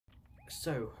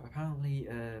So apparently,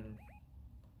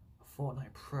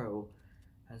 Fortnite Pro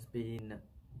has been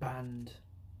banned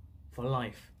for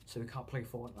life, so we can't play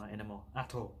Fortnite anymore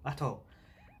at all.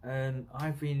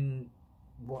 I've been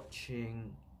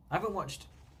watching. I haven't watched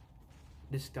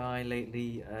this guy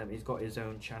lately. He's got his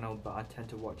own channel, but I tend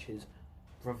to watch his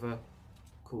brother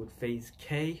called Faze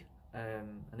K.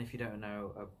 And if you don't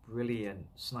know, a brilliant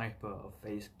sniper of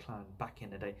Faze Clan back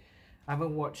in the day. I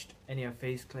haven't watched any of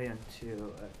Faze K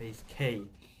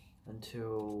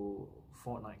until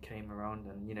Fortnite came around,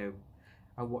 and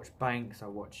I watched Banks, I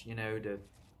watched the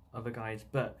other guys,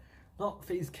 but not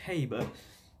Faze K. But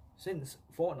since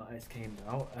Fortnite came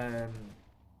out,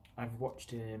 I've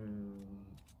watched him,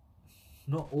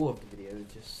 not all of the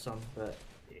videos, just some, but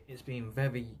it's been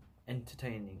very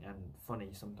entertaining and funny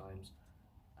sometimes,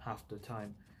 half the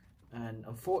time. And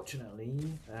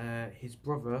unfortunately, his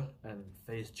brother,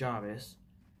 Faze Jarvis,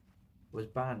 was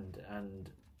banned, and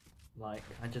like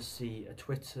I just see a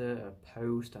Twitter, a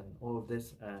post, and all of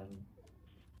this,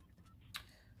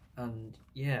 and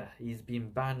yeah, he's been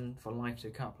banned for life, so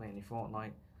he can't play any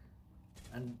Fortnite,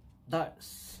 and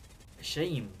that's a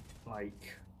shame.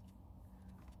 Like,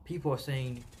 people are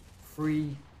saying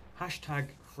free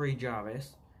 #free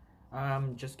Jarvis.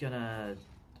 I'm just gonna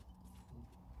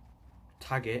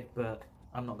tag it, but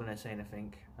I'm not gonna say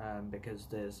anything because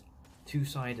there's two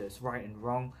sides, it's right and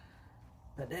wrong.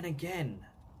 But then again,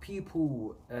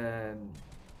 people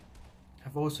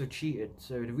have also cheated.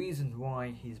 So the reason why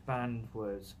he's banned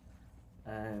was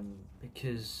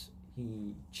because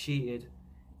he cheated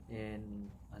in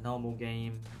a normal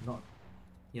game, not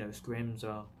scrims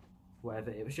or whatever.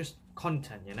 It was just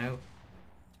content,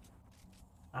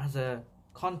 As a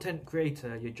content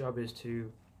creator, your job is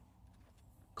to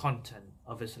content,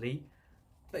 obviously,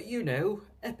 but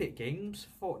Epic Games,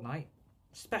 Fortnite,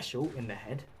 special in the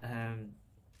head.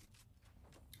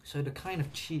 So the kind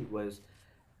of cheat was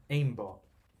aimbot,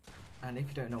 and if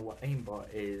you don't know what aimbot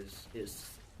is,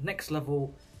 it's next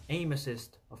level aim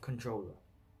assist of controller.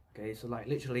 Okay, so like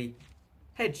literally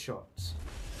headshots,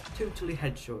 totally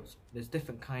headshots. There's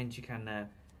different kinds. You can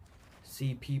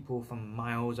see people from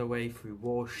miles away through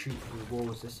walls, shoot through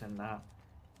walls, this and that.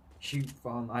 Shoot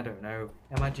from, I don't know,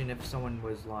 imagine if someone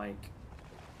was like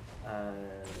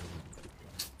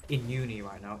in uni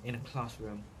right now, in a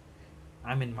classroom.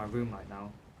 I'm in my room right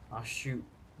now, I'll shoot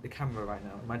the camera right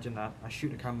now. Imagine that, I shoot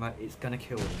the camera, it's gonna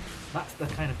kill me. That's the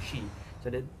kind of cheat.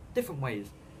 So there are different ways.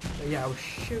 But yeah, I'll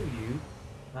show you.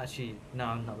 Actually, no,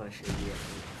 I'm not gonna show you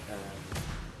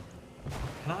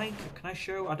actually. Can I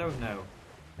show? I don't know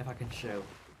if I can show.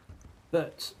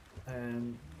 But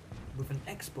with an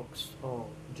Xbox or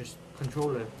just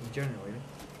controller in general,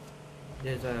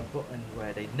 there's a button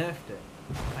where they nerfed it,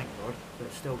 thank God,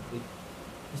 but still,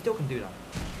 it still can do that.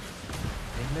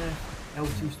 They nerfed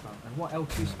L2 spam, and what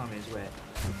L2 spam is, where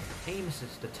aim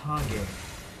assist, the target,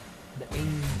 the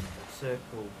aim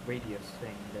circle radius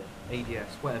thing, the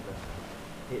ADS, whatever,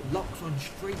 it locks on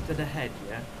straight to the head,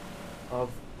 of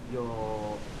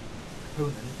your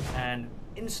opponent, and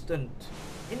instant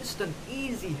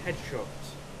easy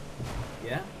headshots.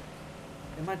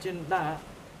 Imagine that,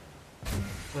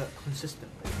 but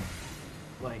consistently.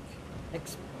 Like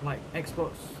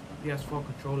Xbox, PS4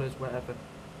 controllers, whatever,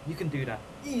 you can do that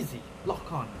easy.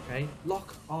 Lock on, okay?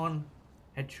 Lock on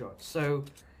headshots. So,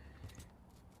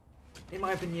 in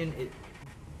my opinion,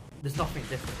 there's nothing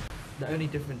different. The only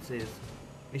difference is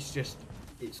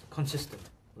it's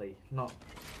consistently, not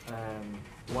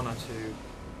one or two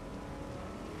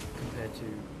compared to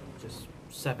just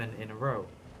 7 in a row.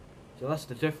 So that's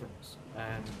the difference.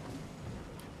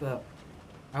 But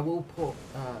I will put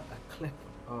a clip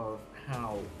of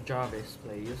how Jarvis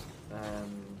plays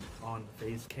on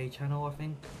Faze K channel, I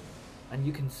think, and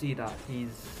you can see that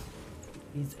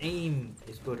his aim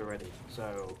is good already.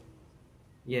 So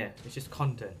yeah, it's just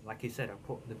content. Like he said, I'll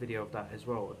put the video of that as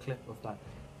well, a clip of that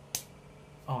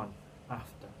on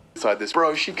after. Inside this,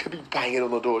 bro, she could be banging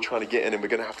on the door trying to get in, and we're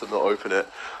gonna have to not open it.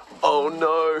 Oh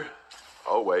no!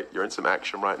 Oh wait, you're in some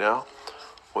action right now.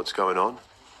 What's going on?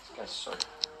 This guy's so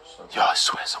Yo, I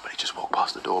swear somebody just walked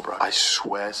past the door, bro. I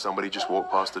swear somebody just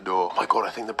walked past the door. Oh my God, I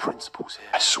think the principal's here.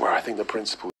 I swear I think the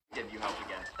principal. Give you help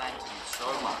again. Thank you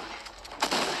so much.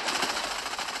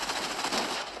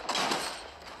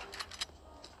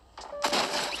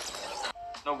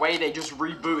 No way, they just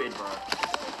rebooted, bro.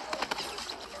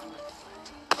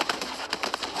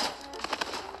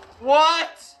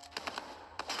 What?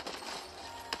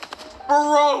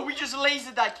 Bro, we just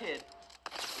lasered that kid.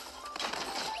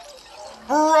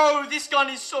 Bro, this gun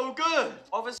is so good.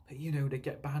 Obviously. But they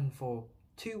get banned for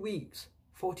 2 weeks,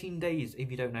 14 days,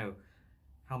 if you don't know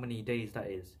how many days that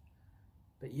is.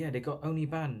 But yeah, they got only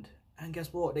banned. And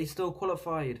guess what? They still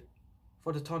qualified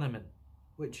for the tournament.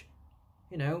 Which,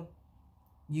 you know,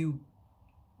 you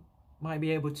might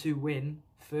be able to win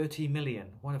 30 million.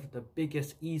 One of the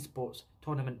biggest esports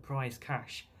tournament prize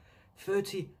cash.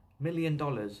 $30 million.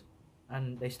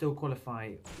 And they still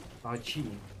qualify by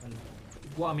cheating. And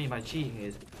what I mean by cheating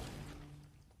is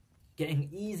getting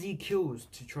easy kills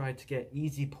to try to get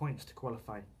easy points to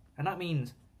qualify. And that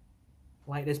means,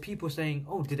 like, there's people saying,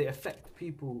 oh, did it affect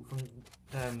people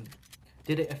from,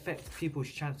 did it affect people's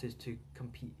chances to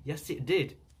compete? Yes, it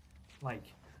did. Like,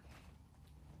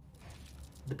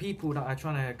 the people that are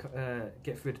trying to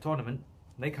get through the tournament,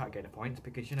 they can't get the points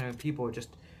because, you know, people are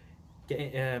just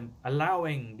getting,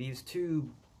 allowing these two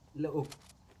little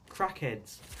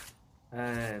crackheads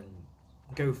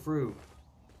go through.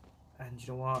 And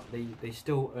you know what? They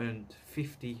still earned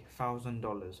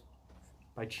 $50,000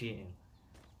 by cheating.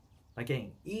 By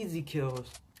getting easy kills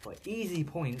for easy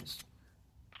points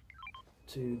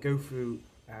to go through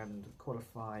and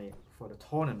qualify for the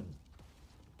tournament.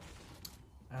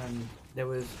 And there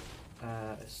was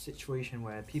a situation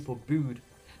where people booed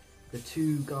the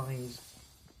two guys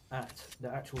at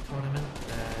the actual tournament,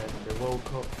 the World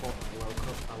Cup, Fortnite World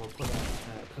Cup. I will put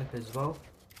that clip as well.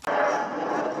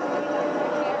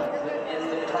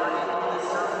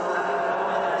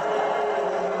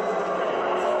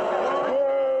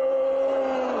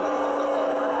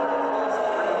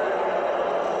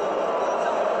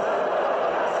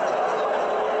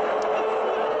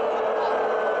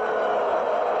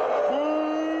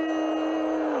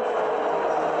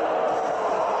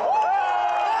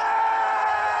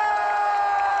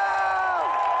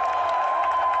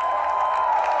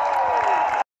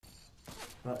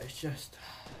 But it's just,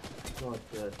 God,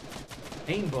 the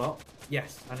aimbot,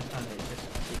 yes, I understand it,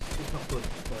 it's not good,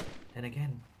 but then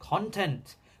again,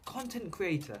 content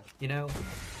creator, you know,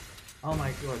 oh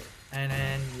my God, and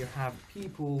then you have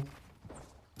people,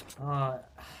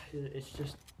 it's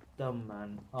just dumb,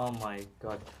 man, oh my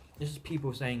God, this is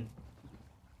people saying,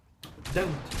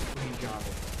 don't free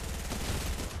Jarvis.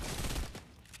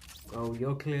 Well,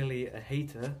 you're clearly a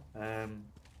hater,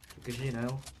 because, you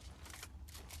know,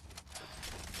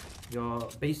 you're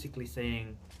basically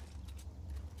saying,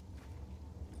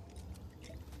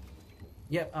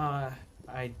 yep,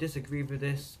 I disagree with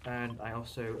this, and I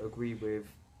also agree with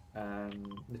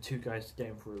the two guys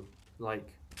getting through. Like,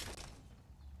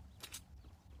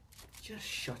 just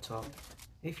shut up.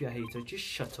 If you're a hater, just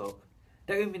shut up.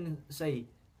 Don't even say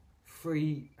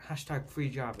free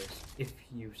Jarvis if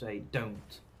you say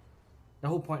don't. The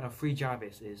whole point of free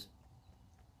Jarvis is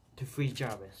to free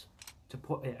Jarvis, to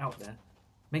put it out there.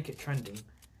 Make it trending,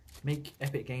 make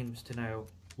Epic Games to know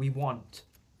we want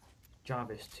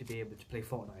Jarvis to be able to play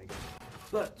Fortnite again.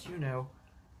 But, you know,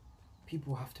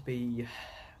 people have to be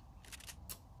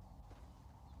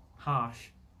harsh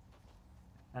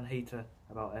and hater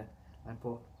about it and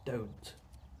put don't.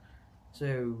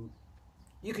 So,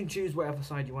 you can choose whatever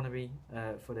side you want to be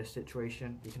for this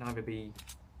situation. You can either be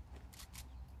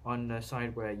on the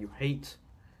side where you hate,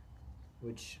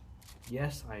 which,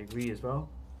 yes, I agree as well,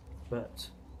 but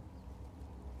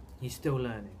he's still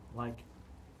learning. Like,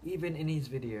 even in his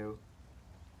video,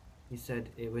 he said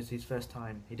it was his first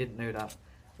time. He didn't know that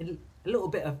a little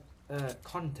bit of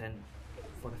content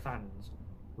for the fans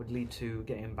would lead to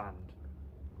getting banned.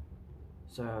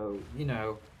 So, you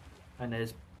know, and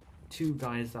there's two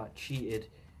guys that cheated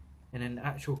in an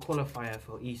actual qualifier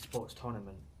for esports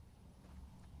tournament.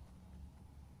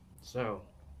 So,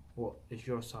 what is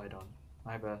your side on?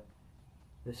 Either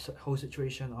this whole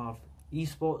situation of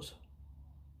esports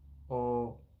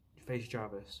or Faze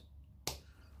Jarvis?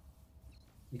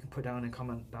 You can put down a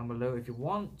comment down below if you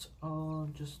want, or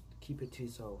just keep it to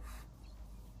yourself.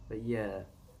 But yeah,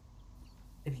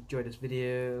 if you enjoyed this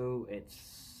video,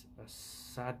 it's a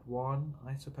sad one,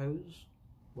 I suppose.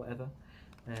 Whatever.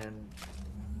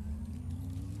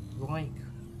 Like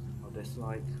or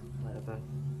dislike, whatever.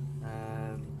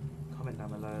 Comment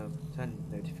down below, turn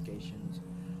notifications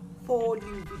for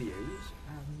new videos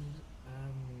and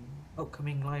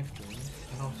upcoming live streams,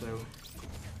 and also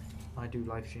I do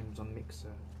live streams on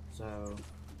Mixer, so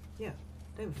yeah,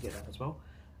 don't forget that as well.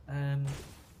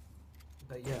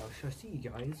 But yeah, I shall see you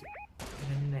guys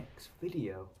in the next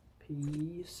video.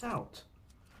 Peace out.